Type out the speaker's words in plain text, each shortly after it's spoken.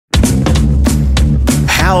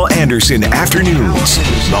Hal Anderson Afternoons,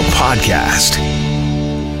 the podcast.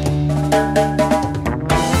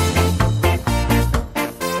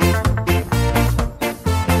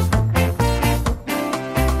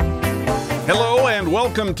 Hello and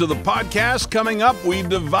welcome to the podcast. Coming up, we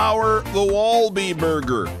devour the Walby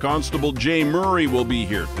Burger. Constable Jay Murray will be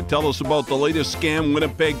here to tell us about the latest scam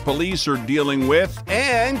Winnipeg police are dealing with,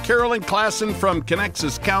 and Carolyn Klassen from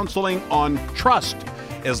Connexus Counseling on trust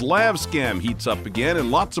as Lav scam heats up again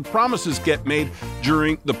and lots of promises get made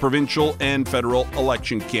during the provincial and federal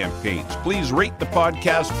election campaigns. Please rate the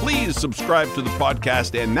podcast. Please subscribe to the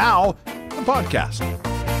podcast. And now, the podcast.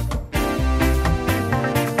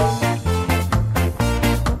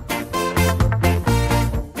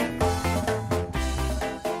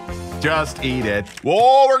 Just eat it.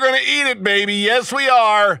 Whoa, we're going to eat it, baby. Yes, we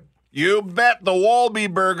are. You bet. The Walby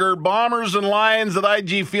Burger, Bombers and Lions at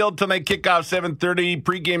IG Field tonight. Kickoff 7:30.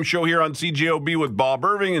 Pregame show here on CJOB with Bob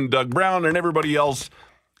Irving and Doug Brown and everybody else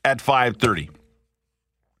at 5:30.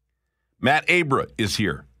 Matt Abra is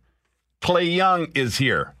here. Clay Young is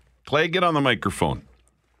here. Clay, get on the microphone.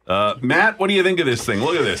 Matt, what do you think of this thing?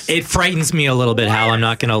 Look at this. It frightens me a little bit, Hal. I'm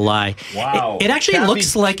not going to lie. Wow. It actually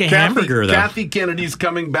looks like a hamburger, though. Kathy Kennedy's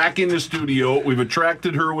coming back in the studio. We've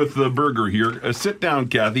attracted her with the burger here. Sit down,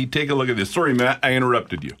 Kathy. Take a look at this. Sorry, Matt, I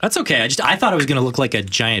interrupted you. That's okay. I thought it was going to look like a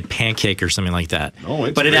giant pancake or something like that.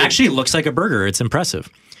 Oh, but it actually looks like a burger. It's impressive.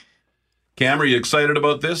 Cam, are you excited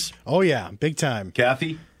about this? Oh, yeah. Big time.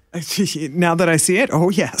 Kathy? Now that I see it, oh,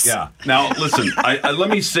 yes. Yeah. Now, listen, I let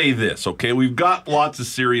me say this, okay? We've got lots of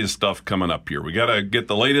serious stuff coming up here. We got to get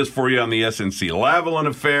the latest for you on the SNC Lavalin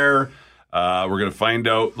affair. We're going to find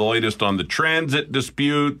out the latest on the transit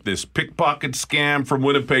dispute, this pickpocket scam from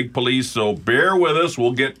Winnipeg police. So bear with us.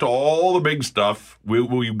 We'll get to all the big stuff.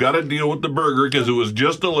 We've got to deal with the burger because it was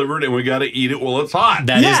just delivered and we got to eat it while it's hot.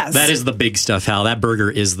 That is the big stuff, Hal. That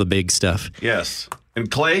burger is the big stuff. Yes. And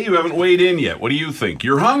Clay, you haven't weighed in yet. What do you think?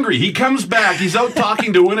 You're hungry. He comes back. He's out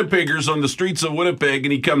talking to Winnipeggers on the streets of Winnipeg,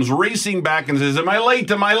 and he comes racing back and says, Am I late?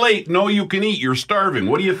 Am I late? No, you can eat. You're starving.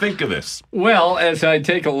 What do you think of this? Well, as I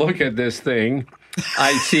take a look at this thing,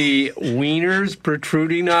 I see wieners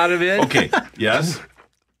protruding out of it. Okay, yes.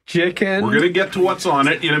 Chicken. We're going to get to what's on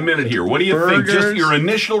it in a minute here. What do you think? Just your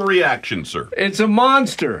initial reaction, sir. It's a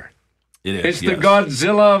monster. It is, It's the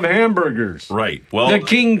Godzilla of hamburgers. Right. Well, the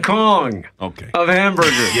King Kong of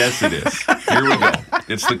hamburgers. Yes, it is. Here we go.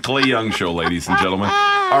 It's the Clay Young Show, ladies and gentlemen.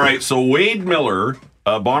 All right, so Wade Miller,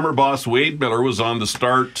 Bomber boss Wade Miller was on the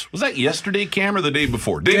start. Was that yesterday, Cam, or the day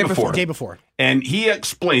before? Day before. And he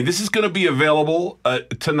explained this is going to be available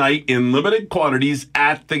tonight in limited quantities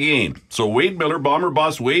at the game. So Wade Miller, Bomber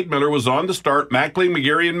boss Wade Miller, was on the start. Mackling,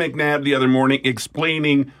 McGarry, and McNabb the other morning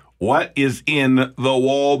explaining what is in the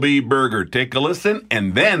Walby Burger. Take a listen,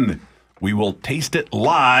 and then we will taste it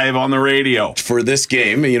live on the radio. For this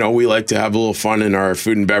game, we like to have a little fun in our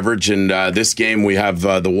food and beverage, and this game we have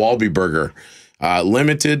the Walby Burger.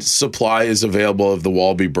 Limited supply is available of the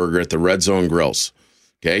Walby Burger at the Red Zone Grills.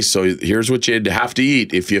 Okay, so here's what you'd have to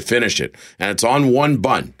eat if you finish it. And it's on one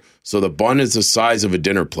bun. So the bun is the size of a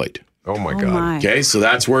dinner plate. Oh, my God. Okay, so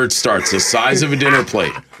that's where it starts. The size of a dinner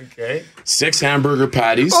plate. Okay. 6 hamburger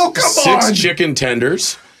patties. Oh, come 6 on. chicken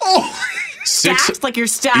tenders. Oh, 6, stacked like you're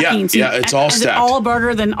stacking. Yeah, it's all stacked. All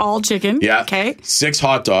burger, then all chicken. Yeah. Okay. 6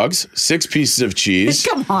 hot dogs, 6 pieces of cheese.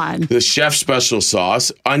 Come on. The chef special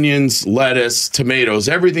sauce, onions, lettuce, tomatoes,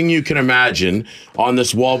 everything you can imagine on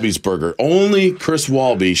this Walby's burger. Only Chris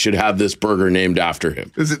Walby should have this burger named after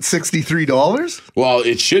him. Is it $63? Well,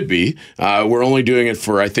 it should be. We're only doing it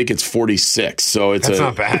for, I think it's $46. So it's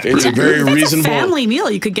not bad. It's a very It's reasonable a family meal.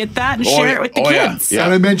 You could get that and share it with the kids. Yeah.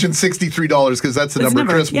 And I mentioned $63 because that's the number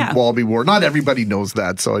Chris yeah. Walby wore. Not everybody knows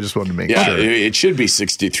that, so I just wanted to make sure. It should be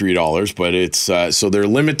 $63, but it's so they're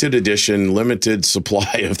limited edition, limited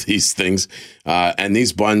supply of these things, and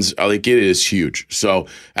these buns, it is huge. So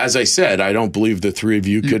as I said, I don't believe the three of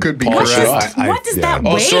you could be polish it correct. off. What does that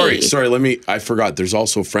weigh? Oh, sorry. I forgot. There's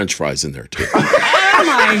also French fries in there too. Oh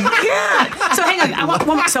my God! So hang on. I want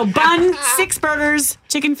one more. So bun, 6 burgers,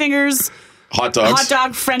 chicken fingers. Hot dogs, hot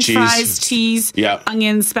dog, French fries, cheese,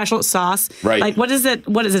 onions, special sauce. Right. Like what is it?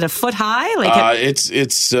 What is it? A foot high? Like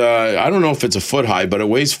it's. I don't know if it's a foot high, but it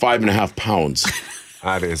weighs 5.5 pounds.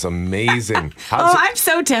 That is amazing. Oh, I'm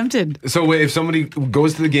so tempted. So wait, if somebody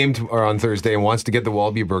goes to the game or on Thursday and wants to get the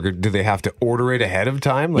Wallaby Burger, do they have to order it ahead of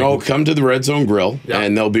time? No, come to the Red Zone Grill,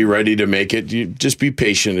 and they'll be ready to make it. You just be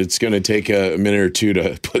patient. It's going to take a minute or two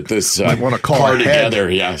to put this want to call car ahead. together.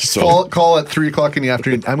 Yeah, so Call at 3 o'clock in the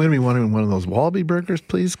afternoon. I'm going to be wanting one of those Wallaby burgers,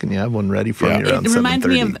 please. Can you have one ready for me around 7:30? It reminds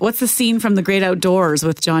me of what's the scene from The Great Outdoors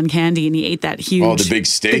with John Candy, and he ate that huge, the big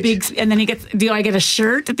steak. and then he gets. Do I get a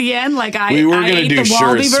shirt at the end? Like we were going to do the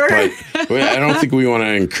Wallaby shirts, burger? but I don't think we want to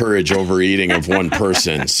encourage overeating of one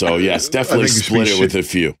person. So yes, definitely split it with a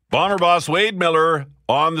few. Bomber boss Wade Miller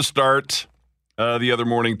on the start the other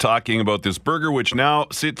morning talking about this burger, which now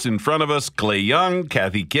sits in front of us. Clay Young,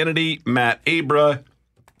 Kathy Kennedy, Matt Abra,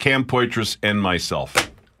 Cam Poitras, and myself.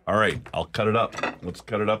 All right, I'll cut it up. Let's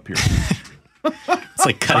cut it up here. It's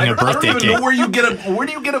like cutting a birthday I don't even cake. know where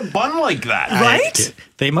do you get a bun like that? Right?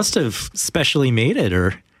 They must have specially made it,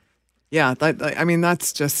 or Yeah, I mean,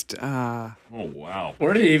 that's just... Oh wow!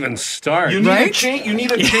 Where do you even start? You need Right? you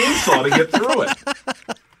need a chainsaw to get through it.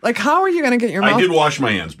 Like, how are you going to get your mouth... I did wash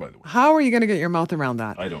my hands, by the way. How are you going to get your mouth around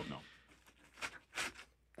that? I don't know.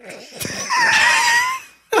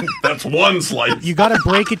 That's one slice. You got to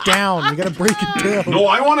break it down. You got to break it down. No,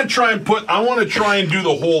 I want to try and do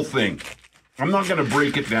the whole thing. I'm not going to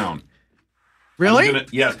break it down. Really?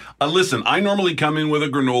 Yes. Listen, I normally come in with a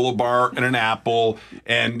granola bar and an apple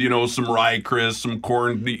and, some rye crisp, some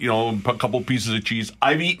corn, a couple pieces of cheese.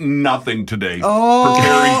 I've eaten nothing today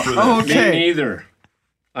preparing for this. Me neither.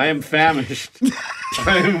 I am famished.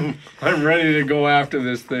 I'm ready to go after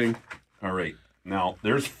this thing. All right. Now,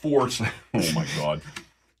 there's 4. Oh, my God.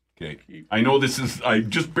 Okay. I know this is...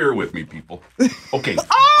 just bear with me, people. Okay.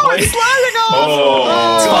 It's sliding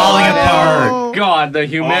off! it's falling apart. God, the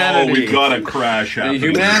humanity. Oh, we got a crash the happening.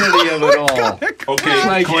 humanity of it all. Okay,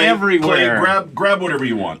 Like Clay, everywhere. Clay, grab whatever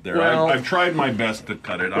you want there. Well- I've tried my best to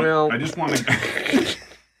cut it. I just want to...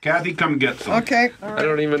 Kathy, come get some. Okay. I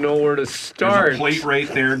don't even know where to start. There's a plate right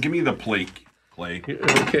there. Give me the plate, Clay.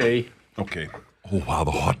 Okay. Okay. Oh, wow, the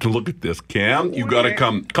hot. Look at this. Cam, you got to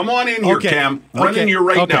come. Come on in here, Okay. Cam. Run in here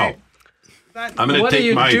right now. I'm going to What are take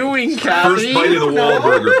you my doing, first Kathy? bite of the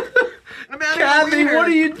Wahlburger. Kathy, what are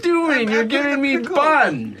you doing? You're giving me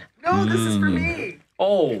bun. No, this is for me.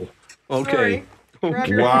 Oh, okay.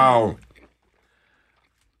 Wow.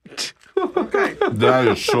 That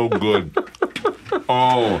is so good.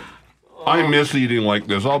 Oh, I miss eating like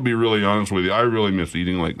this. I'll be really honest with you. I really miss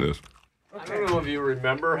eating like this. I don't know if you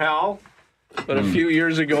remember, Hal, but a few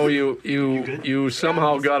years ago you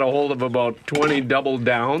somehow got a hold of about 20 double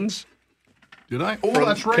downs. Did I? Oh, From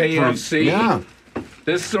that's right. KFC. Yeah.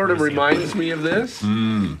 This sort of reminds me of this.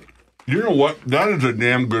 You know what? That is a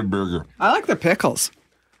damn good burger. I like the pickles.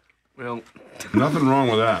 Well, Nothing wrong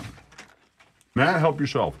with that. Matt, help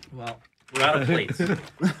yourself. Well, we're out of plates.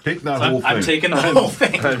 Take that whole thing. I'm taking the whole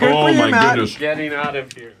thing. Oh, my Matt. goodness. getting out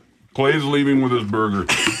of here. Clay's leaving with his burger.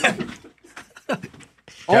 Oh,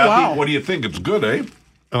 Kathy, wow. what do you think? It's good, eh?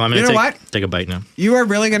 Oh, I'm You gonna know what? take a bite now. You are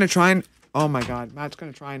really going to try and... Oh, my God. Matt's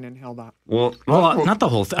going to try and inhale that. Well, Well, not the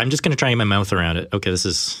whole thing. I'm just gonna try and get my mouth around it. Okay, this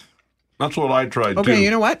is that's what I tried, too. Okay,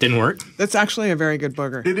 you know what? didn't work. That's actually a very good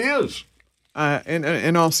burger. It is.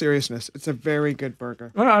 In all seriousness, it's a very good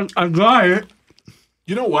burger. I got it.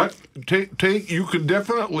 You know what? Take. You could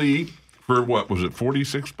definitely, for what was it,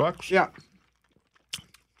 $46? Yeah.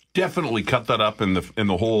 Definitely cut that up, and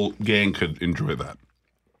the whole gang could enjoy that.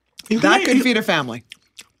 That could feed a family,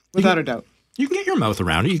 without a doubt. You can get your mouth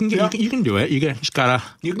around it. You can get. You can do it. Just gotta.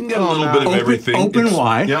 You can get a little bit of everything. open It's-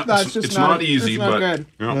 wide. Yeah, That's just it's not- not easy, it's not but good.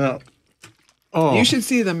 yeah. Oh, You should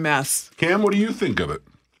see the mess. Cam, what do you think of it?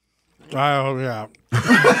 Oh, yeah.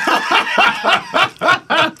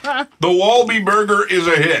 The Wallaby Burger is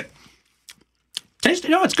a hit. taste.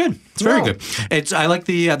 No, it's good. It's very good. It's. I like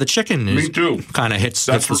the chicken. Me too. Kind of hits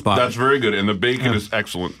That's the spot. That's very good, and the bacon is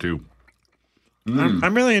excellent too.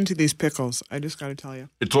 I'm really into these pickles. I just got to tell you.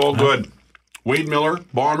 It's all good. Wade Miller,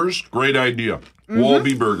 Bombers, great idea.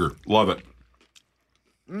 Wallaby Burger, love it.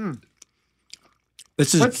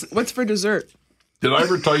 This is. What's for dessert? Did I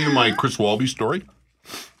ever tell you my Chris Wallaby story?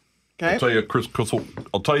 Okay. I'll tell you a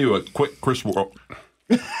quick Chris. My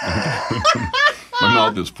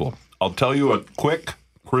mouth is full. I'll tell you a quick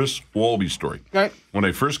Chris Wallaby story. Okay. When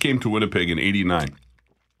I first came to Winnipeg in '89,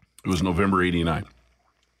 it was November '89.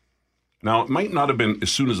 Now, it might not have been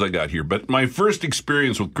as soon as I got here, but my first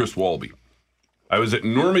experience with Chris Wallaby, I was at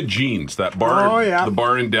Norma Jean's, that bar, Oh, yeah. the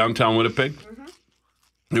bar in downtown Winnipeg.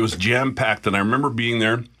 It was jam-packed, and I remember being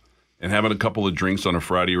there and having a couple of drinks on a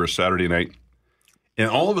Friday or a Saturday night, and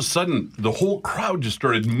all of a sudden, the whole crowd just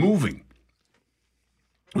started moving.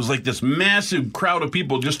 It was like this massive crowd of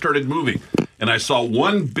people just started moving. and I saw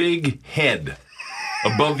one big head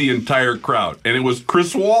above the entire crowd. And it was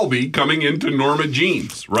Chris Walby coming into Norma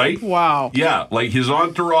Jean's, right? Wow. Yeah, like his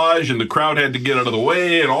entourage, and the crowd had to get out of the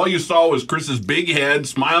way, and all you saw was Chris's big head,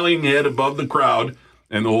 smiling head above the crowd,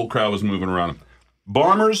 and the whole crowd was moving around him.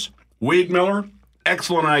 Bombers, Wade Miller,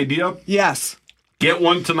 excellent idea. Yes. Get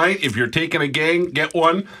one tonight. If you're taking a gang, get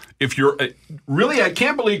one. If you're really, I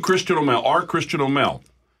can't believe Christian O'Mell,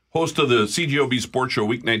 host of the CJOB Sports Show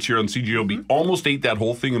weeknights here on CJOB, almost ate that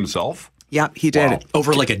whole thing himself. Yeah, he did. Wow.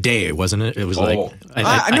 Over like a day, wasn't it? It was like... No,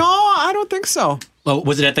 I don't think so. Oh,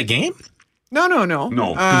 was it at the game? No. No,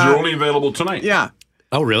 because they're only available tonight. Yeah.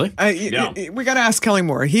 Oh, really? We got to ask Kelly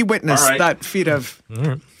Moore. He witnessed that feat of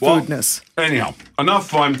foodness. Anyhow, enough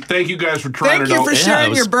fun. Thank you guys for trying it out. Thank you for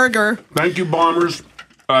sharing your burger. Thank you, Bombers.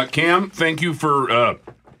 Cam, thank you for... oh,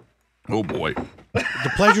 boy.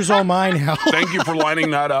 The pleasure's all mine, Hal. Thank you for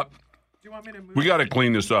lining that up. Do you want me to move? We got to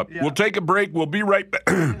clean this up. Yeah. We'll take a break. We'll be right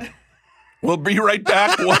back. We'll be right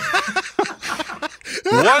back.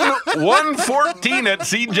 1:14 at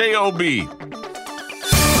CJOB.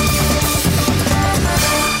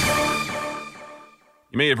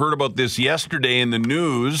 You may have heard about this yesterday in the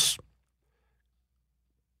news.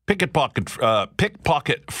 Pickpocket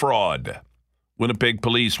fraud. Winnipeg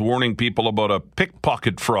police warning people about a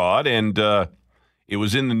pickpocket fraud, and it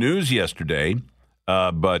was in the news yesterday.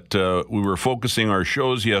 But we were focusing our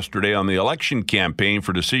shows yesterday on the election campaign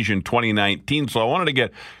for Decision 2019. So I wanted to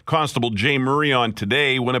get Constable Jay Murray on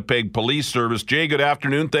today, Winnipeg Police Service. Jay, good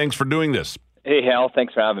afternoon. Thanks for doing this. Hey, Hal.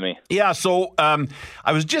 Thanks for having me. Yeah, so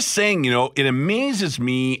I was just saying, it amazes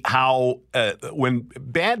me how when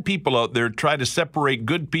bad people out there try to separate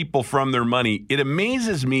good people from their money, it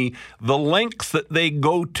amazes me the lengths that they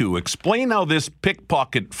go to. Explain how this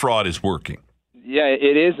pickpocket fraud is working. Yeah,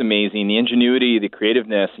 it is amazing. The ingenuity, the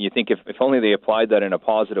creativeness. You think if only they applied that in a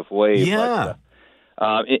positive way. Yeah.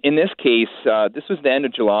 But, in this case, this was the end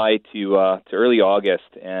of July to early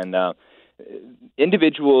August, and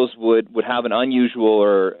individuals would have an unusual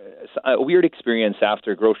or a weird experience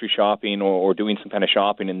after grocery shopping or doing some kind of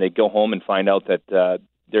shopping, and they'd go home and find out that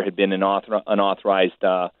there had been an unauthorized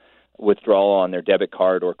withdrawal on their debit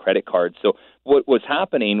card or credit card. So what was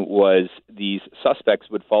happening was these suspects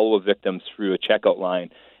would follow a victim through a checkout line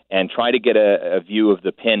and try to get a view of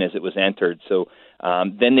the PIN as it was entered. So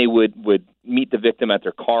then they would meet the victim at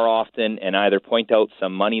their car often and either point out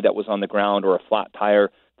some money that was on the ground or a flat tire.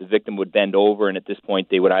 The victim would bend over, and at this point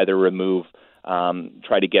they would either remove,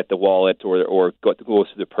 try to get the wallet or go through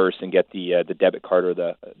the purse and get the debit card or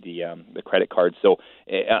the credit card. So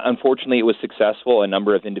unfortunately, it was successful. A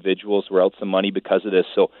number of individuals were out some money because of this.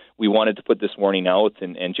 So we wanted to put this warning out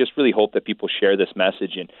and just really hope that people share this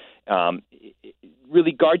message and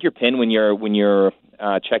really guard your PIN when you're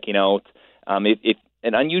checking out. If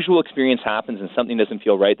an unusual experience happens and something doesn't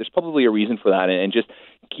feel right, there's probably a reason for that. And just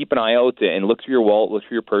keep an eye out and look through your wallet, look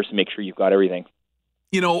through your purse, and make sure you've got everything.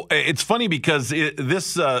 It's funny because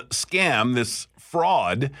this scam, this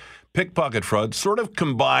fraud, pickpocket fraud, sort of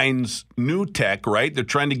combines new tech, right? They're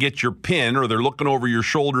trying to get your PIN, or they're looking over your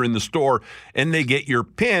shoulder in the store, and they get your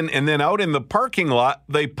PIN, and then out in the parking lot,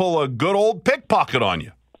 they pull a good old pickpocket on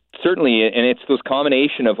you. Certainly, and it's those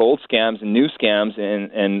combination of old scams and new scams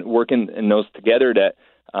and working in those together that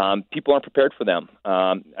people aren't prepared for them.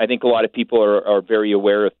 I think a lot of people are very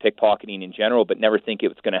aware of pickpocketing in general, but never think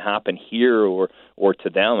it's going to happen here or to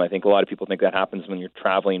them. I think a lot of people think that happens when you're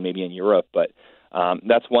traveling maybe in Europe, but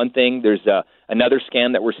that's one thing. There's another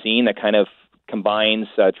scam that we're seeing that kind of combines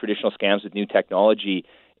traditional scams with new technology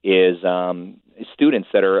is students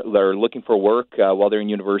that are looking for work while they're in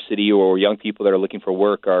university, or young people that are looking for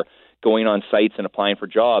work are going on sites and applying for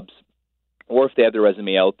jobs, or if they have their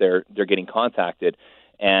resume out there, they're getting contacted.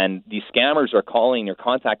 And these scammers are calling or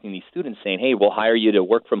contacting these students saying, hey, we'll hire you to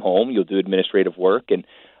work from home. You'll do administrative work, and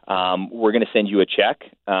we're going to send you a check.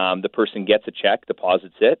 The person gets a check,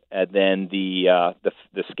 deposits it, and then the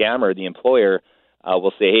scammer, the employer,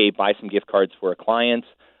 will say, hey, buy some gift cards for a client,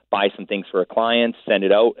 buy some things for a client, send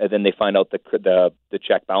it out, and then they find out the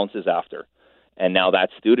check bounces after. And now that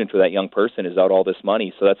student or that young person is out all this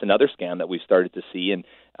money. So that's another scam that we've started to see, and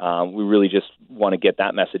we really just want to get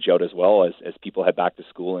that message out as well as people head back to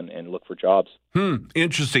school and look for jobs.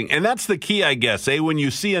 Interesting. And that's the key, I guess, when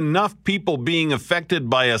you see enough people being affected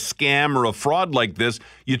by a scam or a fraud like this,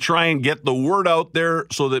 you try and get the word out there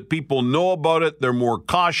so that people know about it, they're more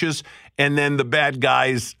cautious, and then the bad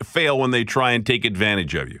guys fail when they try and take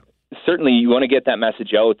advantage of you. Certainly, you want to get that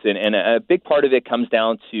message out, and a big part of it comes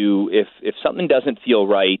down to if something doesn't feel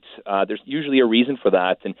right, there's usually a reason for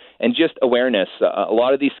that, and just awareness. A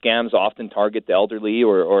lot of these scams often target the elderly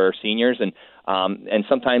or seniors, and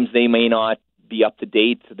sometimes they may not be up to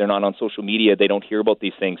date. They're not on social media. They don't hear about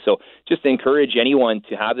these things. So just encourage anyone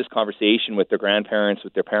to have this conversation with their grandparents,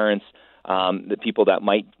 with their parents, the people that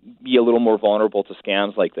might be a little more vulnerable to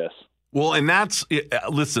scams like this. Well, and that's,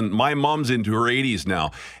 listen, my mom's into her 80s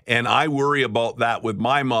now, and I worry about that with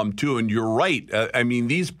my mom too. And you're right. I mean,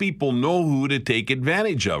 these people know who to take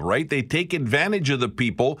advantage of, right? They take advantage of the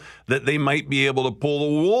people that they might be able to pull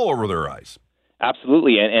the wool over their eyes.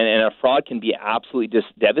 Absolutely. And a fraud can be absolutely just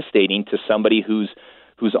devastating to somebody who's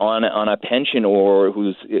on a pension or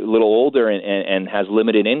who's a little older and has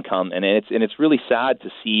limited income. And it's really sad to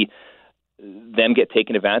see them get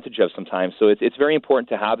taken advantage of sometimes. So it's very important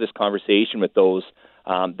to have this conversation with those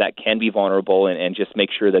that can be vulnerable and just make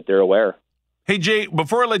sure that they're aware. Hey, Jay,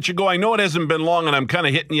 before I let you go, I know it hasn't been long and I'm kind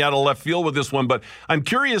of hitting you out of left field with this one, but I'm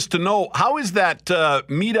curious to know, how is that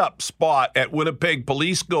meetup spot at Winnipeg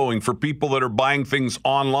Police going for people that are buying things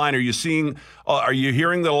online? Are you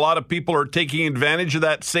hearing that a lot of people are taking advantage of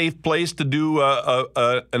that safe place to do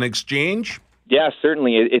an exchange? Yeah,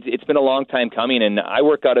 certainly. It's been a long time coming, and I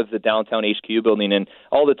work out of the downtown HQ building, and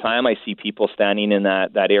all the time I see people standing in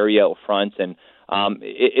that area out front, and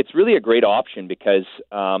it's really a great option because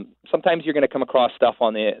sometimes you're going to come across stuff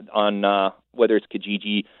on whether it's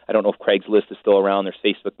Kijiji, I don't know if Craigslist is still around, there's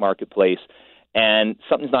Facebook Marketplace, and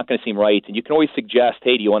something's not going to seem right, and you can always suggest,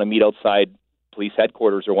 hey, do you want to meet outside police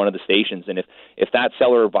headquarters or one of the stations? And if that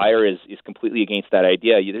seller or buyer is completely against that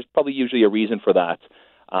idea, there's probably usually a reason for that.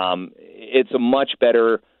 It's a much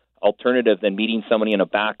better alternative than meeting somebody in a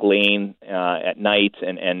back lane at night,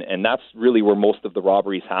 and that's really where most of the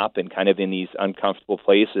robberies happen, kind of in these uncomfortable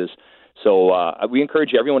places. So we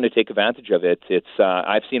encourage everyone to take advantage of it.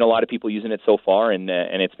 I've seen a lot of people using it so far, and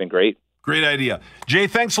it's been great. Great idea. Jay,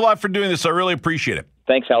 thanks a lot for doing this. I really appreciate it.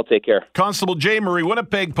 Thanks, Hal. Take care. Constable Jay Murray,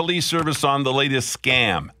 Winnipeg Police Service, on the latest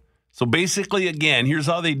scam. So basically, again, here's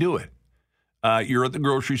how they do it. You're at the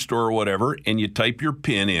grocery store or whatever, and you type your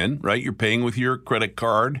PIN in, right? You're paying with your credit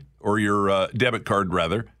card or your debit card,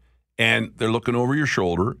 rather, and they're looking over your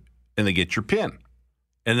shoulder, and they get your PIN.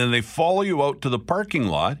 And then they follow you out to the parking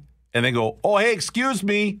lot, and they go, oh, hey, excuse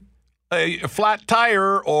me, a flat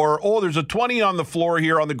tire, or, oh, there's a 20 on the floor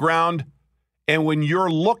here on the ground. And when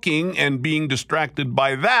you're looking and being distracted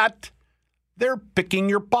by that, they're picking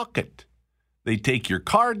your pocket. They take your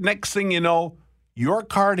card. Next thing you know, your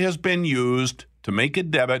card has been used to make a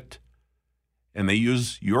debit, and they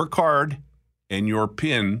use your card and your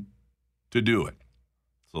PIN to do it.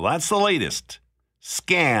 So that's the latest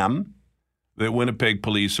scam that Winnipeg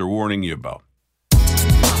police are warning you about.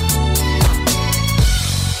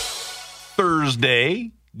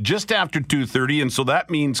 Thursday, just after 2:30, and so that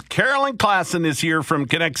means Carolyn Klassen is here from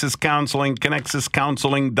Connexus Counseling,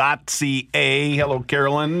 connexuscounseling.ca. Hello,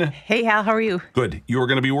 Carolyn. Hey, Hal, how are you? Good. You are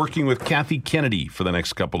going to be working with Kathy Kennedy for the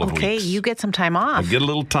next couple of weeks. Okay, you get some time off. I get a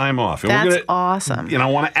little time off. That's awesome. And I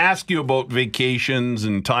want to ask you about vacations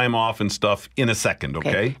and time off and stuff in a second,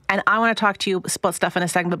 okay? And I want to talk to you about stuff in a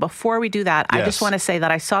second, but before we do that, I just want to say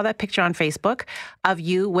that I saw that picture on Facebook of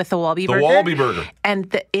you with the Walby Burger. The Walby Burger.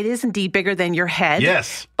 And it is indeed bigger than your head.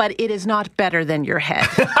 Yes. But it is not better than your head.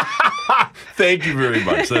 Thank you very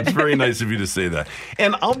much. That's very nice of you to say that.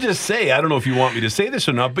 And I'll just say, I don't know if you want me to say this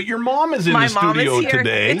or not, but your mom is in the studio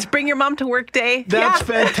today. It's Bring Your Mom to Work Day. That's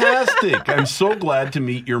fantastic. I'm so glad to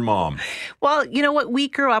meet your mom. Well, you know what? We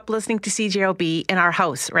grew up listening to CJOB in our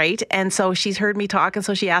house, right? And so she's heard me talk, and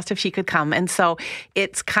so she asked if she could come. And so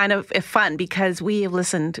it's kind of fun because we have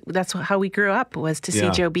listened. That's how we grew up, was to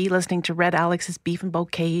CJOB, listening to Red Alex's Beef and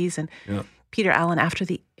Bouquets and Peter Allen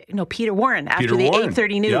Peter Warren after the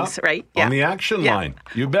 8:30 news, right? Yeah. On the action line.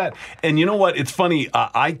 You bet. And you know what? It's funny.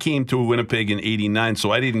 I came to Winnipeg in 89,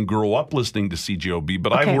 so I didn't grow up listening to CJOB,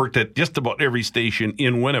 but I've worked at just about every station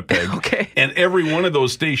in Winnipeg. And every one of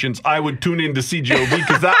those stations, I would tune into CJOB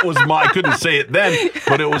because that was I couldn't say it then,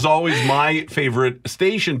 but it was always my favorite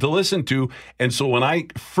station to listen to. And so when I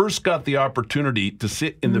first got the opportunity to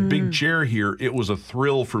sit in the big chair here, it was a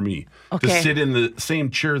thrill for me to sit in the same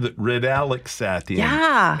chair that Red Alex sat in.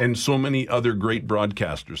 Yeah. And so many other great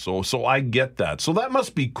broadcasters. So I get that. So that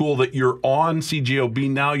must be cool that you're on CJOB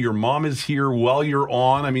now. Your mom is here while you're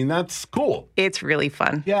on. I mean, that's cool. It's really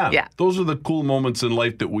fun. Yeah. Those are the cool moments in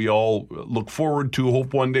life that we all look forward to,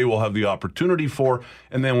 hope one day we'll have the opportunity for.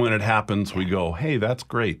 And then when it happens, we go, hey, that's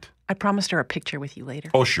great. I promised her a picture with you later.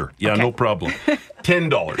 Oh, sure. Yeah, no problem.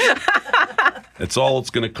 $10. That's all it's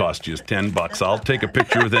going to cost you is $10. I'll take a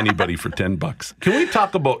picture with anybody for $10. Can we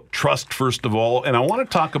talk about trust first of all? And I want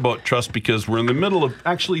to talk about trust because we're in the middle of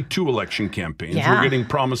actually 2 election campaigns. Yeah. We're getting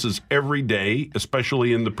promises every day,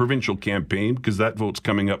 especially in the provincial campaign, because that vote's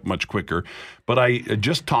coming up much quicker. But I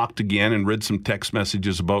just talked again and read some text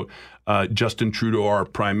messages about Justin Trudeau, our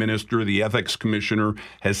Prime Minister. The Ethics Commissioner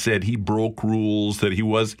has said he broke rules, that he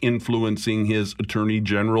was influencing his Attorney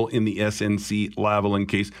General in the SNC Lavalin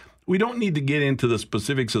case. We don't need to get into the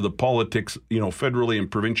specifics of the politics, federally and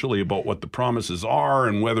provincially about what the promises are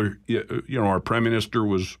and whether, our Prime Minister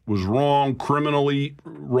was wrong, criminally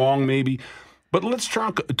wrong maybe. But let's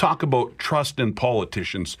talk about trust in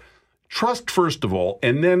politicians. Trust first of all,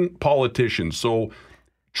 and then politicians. So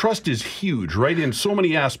trust is huge, right, in so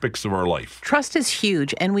many aspects of our life. Trust is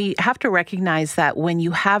huge, and we have to recognize that when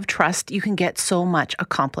you have trust, you can get so much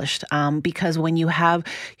accomplished because when you have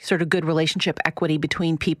sort of good relationship equity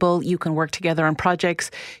between people, you can work together on projects,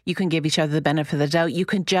 you can give each other the benefit of the doubt, you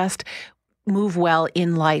can just move well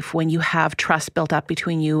in life when you have trust built up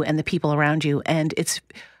between you and the people around you, and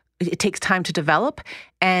it takes time to develop,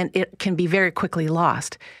 and it can be very quickly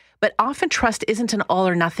lost. But often trust isn't an all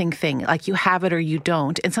or nothing thing, like you have it or you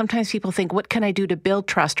don't. And sometimes people think, what can I do to build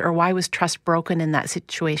trust, or why was trust broken in that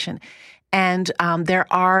situation? And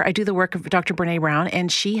I do the work of Dr. Brene Brown,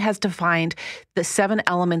 and she has defined the 7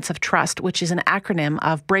 elements of trust, which is an acronym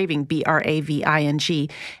of BRAVING, BRAVING.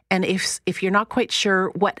 And if you're not quite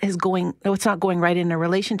sure what's not going right in a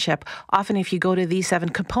relationship, often if you go to these 7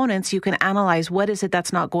 components, you can analyze what is it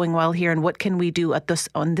that's not going well here, and what can we do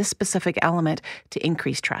on this specific element to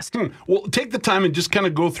increase trust. Well, take the time and just kind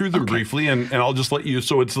of go through them briefly, and I'll just let you.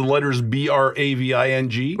 So it's the letters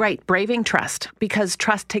BRAVING. Right, braving trust, because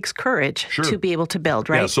trust takes courage. To be able to build,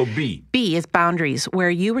 right? Yeah, so B. B is boundaries,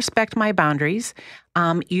 where you respect my boundaries.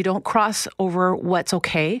 You don't cross over what's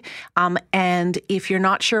okay. And if you're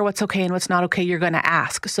not sure what's okay and what's not okay, you're going to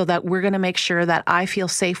ask, so that we're going to make sure that I feel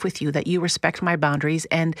safe with you, that you respect my boundaries,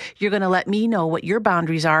 and you're going to let me know what your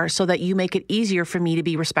boundaries are so that you make it easier for me to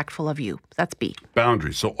be respectful of you. That's B.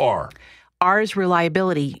 Boundaries. So R. R is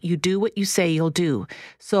reliability. You do what you say you'll do.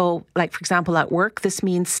 So, like, for example, at work, this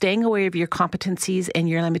means staying aware of your competencies and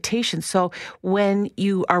your limitations. So when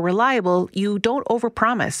you are reliable, you don't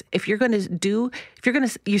overpromise.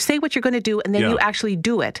 You say what you're going to do, and then you actually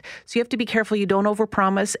do it. So you have to be careful you don't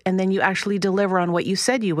overpromise, and then you actually deliver on what you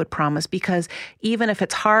said you would promise, because even if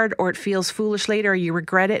it's hard or it feels foolish later or you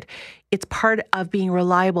regret it, it's part of being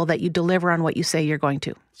reliable that you deliver on what you say you're going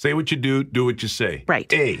to. Say what you do what you say.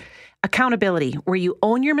 Right. A. Accountability, where you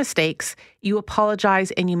own your mistakes, you apologize,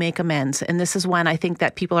 and you make amends. And this is when I think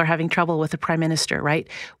that people are having trouble with the Prime Minister, right?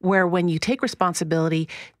 Where when you take responsibility,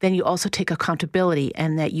 then you also take accountability,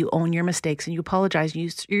 and that you own your mistakes and you apologize,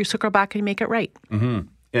 and you circle back and you make it right. Mm-hmm.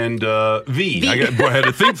 And V. I had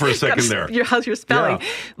to think for a second there. How's your spelling? Yeah.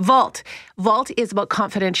 Vault. Vault is about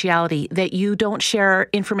confidentiality, that you don't share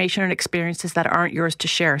information and experiences that aren't yours to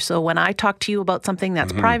share. So when I talk to you about something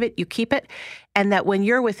that's private, you keep it. And that when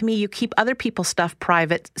you're with me, you keep other people's stuff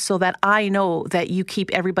private, so that I know that you keep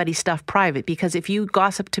everybody's stuff private. Because if you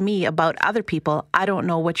gossip to me about other people, I don't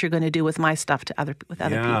know what you're going to do with my stuff with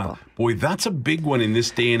other people. Boy, that's a big one in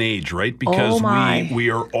this day and age, right? Because we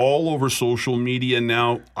are all over social media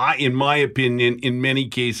now. In my opinion, in many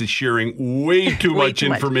cases, sharing way too much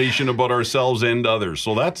information about ourselves and others.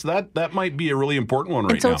 So that might be a really important one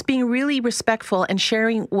right now. And so it's being really respectful and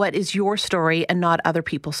sharing what is your story and not other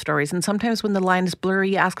people's stories. And sometimes when the line is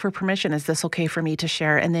blurry, you ask for permission. Is this okay for me to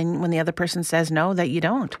share? And then when the other person says no, that you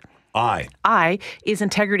don't. I is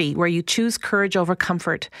integrity, where you choose courage over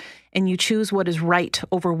comfort, and you choose what is right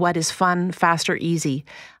over what is fun, fast, or easy.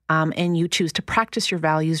 And you choose to practice your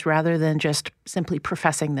values rather than just simply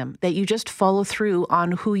professing them. That you just follow through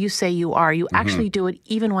on who you say you are. You actually do it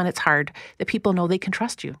even when it's hard, that people know they can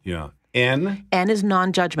trust you. Yeah. N? N is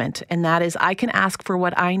non-judgment, and that is I can ask for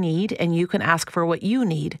what I need, and you can ask for what you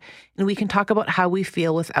need, and we can talk about how we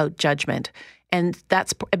feel without judgment. And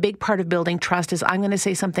that's a big part of building trust is I'm going to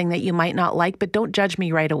say something that you might not like, but don't judge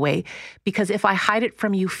me right away. Because if I hide it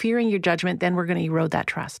from you, fearing your judgment, then we're going to erode that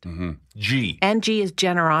trust. G. And G is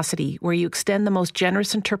generosity, where you extend the most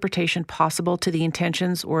generous interpretation possible to the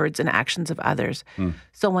intentions, words, and actions of others.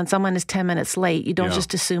 So when someone is 10 minutes late, you don't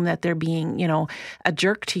just assume that they're being, a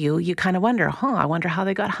jerk to you. You kind of wonder, I wonder how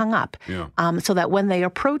they got hung up. So that when they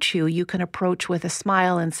approach you, you can approach with a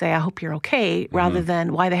smile and say, I hope you're okay, rather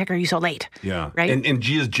than, why the heck are you so late? Yeah. Right? And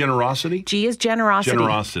G is generosity? G is generosity.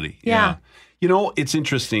 Generosity. Yeah. You know, it's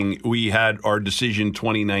interesting. We had our Decision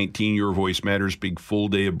 2019, Your Voice Matters, big full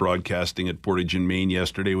day of broadcasting at Portage in Maine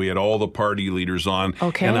yesterday. We had all the party leaders on.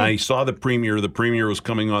 Okay. And I saw the Premier. The Premier was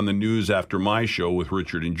coming on the news after my show with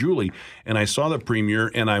Richard and Julie. And I saw the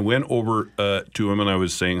Premier, and I went over to him, and I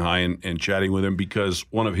was saying hi and chatting with him because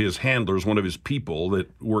one of his handlers, one of his people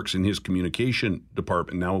that works in his communication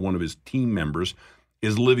department, now one of his team members,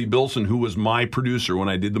 is Livy Bilson, who was my producer when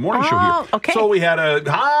I did the morning show here. Okay. So we had a,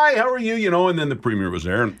 hi, how are you? You know, and then the Premier was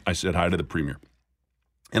there, and I said hi to the Premier.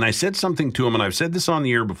 And I said something to him, and I've said this on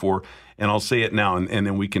the air before, and I'll say it now, and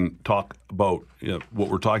then we can talk about what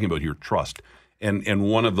we're talking about here, trust, and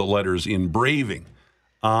one of the letters in Braving.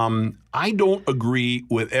 I don't agree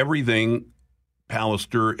with everything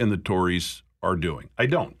Pallister and the Tories are doing. I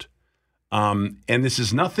don't. And this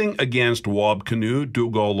is nothing against Wab Kinew,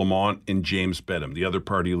 Dougal Lamont, and James Bedham, the other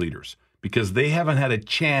party leaders, because they haven't had a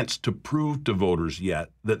chance to prove to voters yet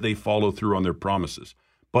that they follow through on their promises.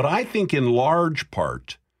 But I think in large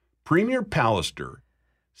part, Premier Pallister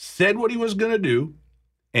said what he was going to do,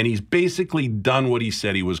 and he's basically done what he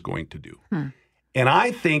said he was going to do. And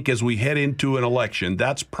I think as we head into an election,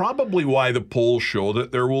 that's probably why the polls show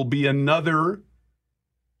that there will be another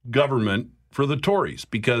government for the Tories,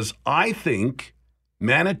 because I think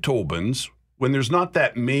Manitobans, when there's not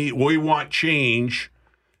that we want change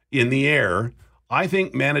in the air, I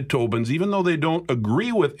think Manitobans, even though they don't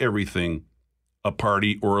agree with everything a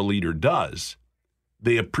party or a leader does,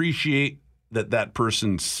 they appreciate that that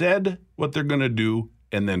person said what they're going to do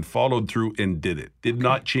and then followed through and did it. Did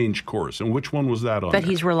not change course. And which one was that on? That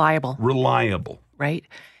he's reliable. Reliable. Right.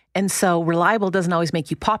 And so reliable doesn't always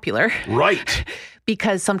make you popular. Right.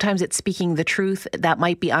 Because sometimes it's speaking the truth that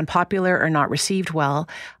might be unpopular or not received well,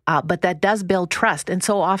 but that does build trust. And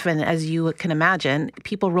so often, as you can imagine,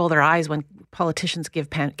 people roll their eyes when politicians give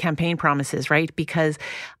campaign promises, right? Because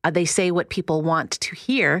they say what people want to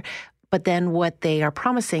hear, but then what they are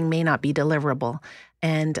promising may not be deliverable.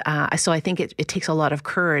 And so I think it takes a lot of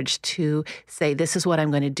courage to say, this is what I'm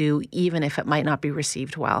going to do, even if it might not be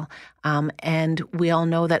received well. And we all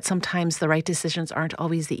know that sometimes the right decisions aren't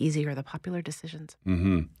always the easy or the popular decisions.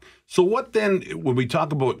 Mm-hmm. So what then, when we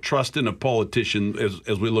talk about trust in a politician,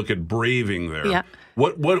 as we look at Braving there,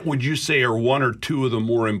 what would you say are one or two of the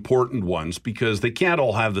more important ones? Because they can't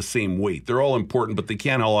all have the same weight. They're all important, but they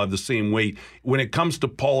can't all have the same weight. When it comes to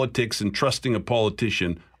politics and trusting a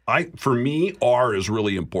politician, for me, R is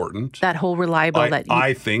really important. That whole reliable,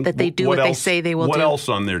 I think that they do what they say they will do. What else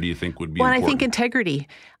on there do you think would be important? Well, I think integrity,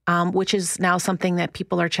 which is now something that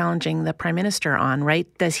people are challenging the Prime Minister on, right?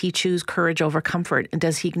 Does he choose courage over comfort? And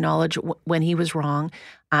does he acknowledge when he was wrong?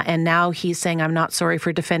 And now he's saying, I'm not sorry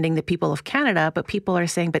for defending the people of Canada, but people are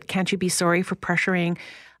saying, but can't you be sorry for pressuring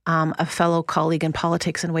a fellow colleague in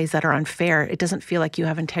politics in ways that are unfair? It doesn't feel like you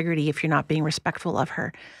have integrity if you're not being respectful of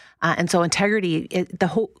her. And so integrity,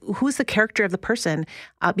 who's the character of the person?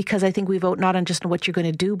 Because I think we vote not on just on what you're going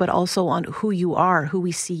to do, but also on who you are, who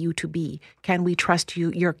we see you to be. Can we trust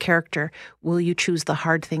you, your character? Will you choose the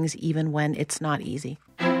hard things even when it's not easy?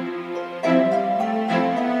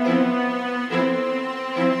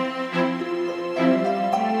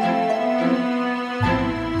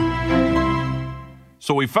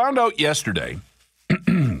 So we found out yesterday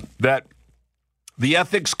that the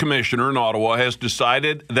Ethics Commissioner in Ottawa has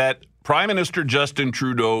decided that Prime Minister Justin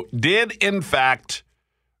Trudeau did, in fact,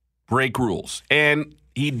 break rules. And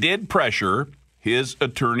he did pressure his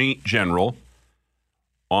Attorney General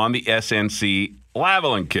on the SNC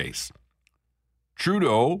Lavalin case.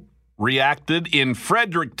 Trudeau reacted in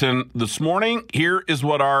Fredericton this morning. Here is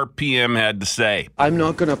what our PM had to say. I'm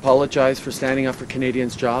not going to apologize for standing up for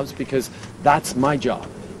Canadians' jobs because that's my job.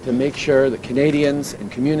 To make sure that Canadians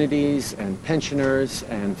and communities and pensioners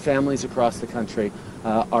and families across the country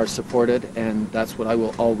are supported, and that's what I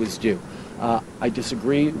will always do. I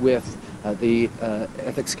disagree with the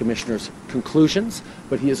Ethics Commissioner's conclusions,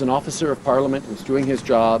 but he is an officer of Parliament who's doing his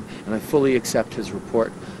job, and I fully accept his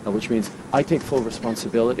report, which means I take full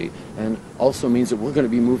responsibility, and also means that we're going to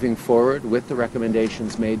be moving forward with the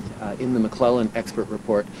recommendations made in the McClellan expert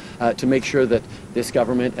report to make sure that this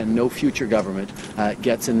government and no future government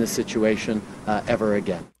gets in this situation ever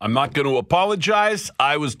again. I'm not going to apologize.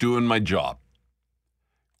 I was doing my job.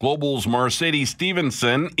 Global's Mercedes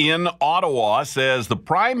Stevenson in Ottawa says the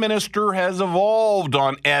Prime Minister has evolved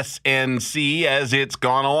on SNC as it's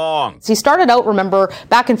gone along. He started out, remember,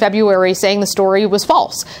 back in February saying the story was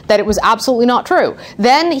false, that it was absolutely not true.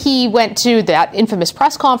 Then he went to that infamous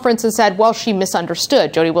press conference and said, well, she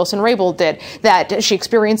misunderstood. Jody Wilson-Raybould did, that she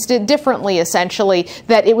experienced it differently, essentially,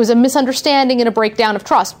 that it was a misunderstanding and a breakdown of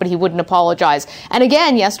trust, but he wouldn't apologize. And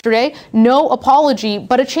again, yesterday, no apology,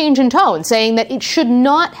 but a change in tone, saying that it should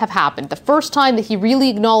not have happened. The first time that he really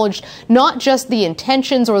acknowledged not just the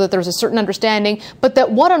intentions or that there's a certain understanding, but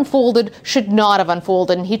that what unfolded should not have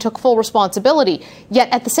unfolded, and he took full responsibility. Yet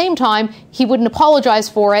at the same time, he wouldn't apologize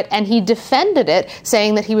for it, and he defended it,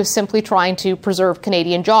 saying that he was simply trying to preserve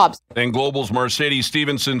Canadian jobs. And Global's Mercedes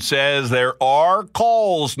Stevenson says there are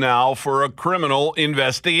calls now for a criminal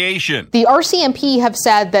investigation. The RCMP have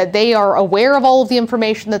said that they are aware of all of the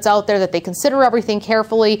information that's out there, that they consider everything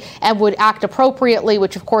carefully and would act appropriately,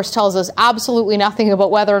 which of course tells us absolutely nothing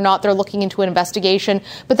about whether or not they're looking into an investigation.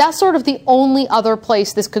 But that's sort of the only other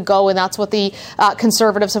place this could go, and that's what the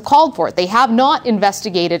Conservatives have called for. They have not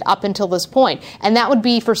investigated up until this point, and that would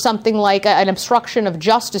be for something like an obstruction of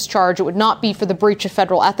justice charge. It would not be for the breach of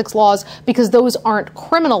federal ethics laws, because those aren't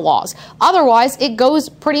criminal laws. Otherwise, it goes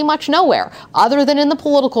pretty much nowhere, other than in the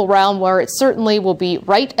political realm, where it certainly will be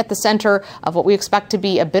right at the center of what we expect to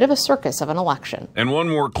be a bit of a circus of an election. And one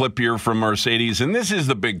more clip here from Mercedes, and this is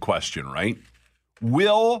the big question, right?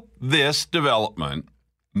 Will this development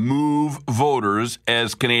move voters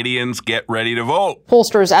as Canadians get ready to vote?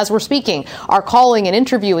 Pollsters, as we're speaking, are calling and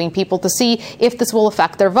interviewing people to see if this will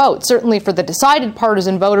affect their vote. Certainly for the decided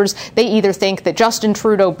partisan voters, they either think that Justin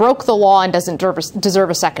Trudeau broke the law and doesn't deserve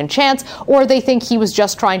a second chance, or they think he was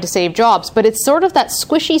just trying to save jobs. But it's sort of that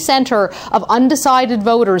squishy center of undecided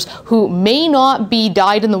voters who may not be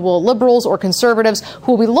dyed-in-the-wool liberals or conservatives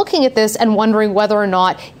who will be looking at this and wondering whether or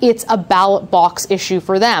not it's a ballot box issue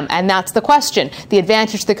for them. And that's the question. The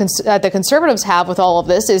advantage the Conservatives have with all of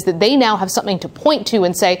this is that they now have something to point to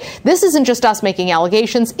and say, this isn't just us making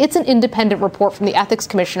allegations, it's an independent report from the Ethics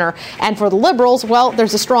Commissioner. And for the Liberals, well,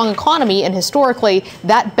 there's a strong economy, and historically,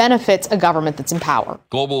 that benefits a government that's in power.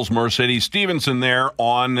 Global's Mercedes Stevenson there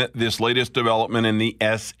on this latest development in the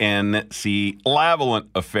SNC Lavalin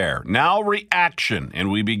affair. Now reaction,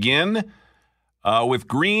 and we begin with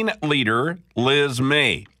Green leader Liz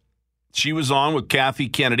May. She was on with Kathy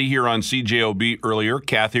Kennedy here on CJOB earlier.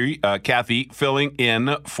 Kathy filling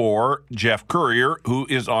in for Jeff Courier, who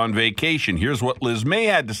is on vacation. Here's what Liz May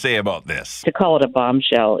had to say about this. To call it a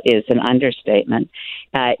bombshell is an understatement.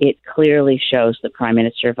 It clearly shows the Prime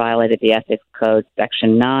Minister violated the Ethics Code,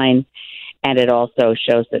 Section 9, and it also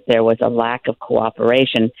shows that there was a lack of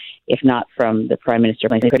cooperation, if not from the Prime Minister,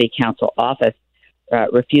 but the Security Council office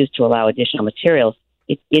refused to allow additional materials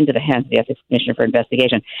into the hands of the Ethics Commissioner for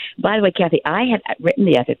investigation. By the way, Kathy, I had written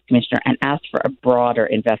the Ethics Commissioner and asked for a broader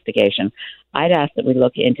investigation. I'd asked that we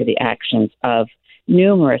look into the actions of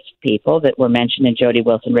numerous people that were mentioned in Jody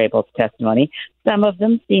Wilson-Raybould's testimony, some of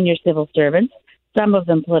them senior civil servants, some of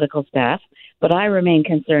them political staff, but I remain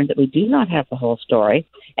concerned that we do not have the whole story,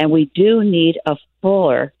 and we do need a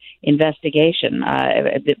fuller investigation,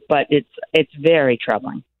 but it's very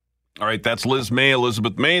troubling. All right, that's Liz May,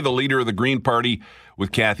 Elizabeth May, the leader of the Green Party,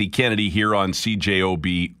 with Kathy Kennedy here on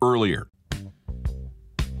CJOB earlier.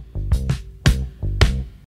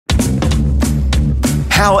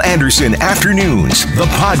 Hal Anderson Afternoons, the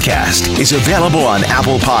podcast, is available on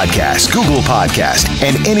Apple Podcasts, Google Podcasts,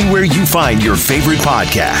 and anywhere you find your favorite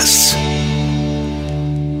podcasts.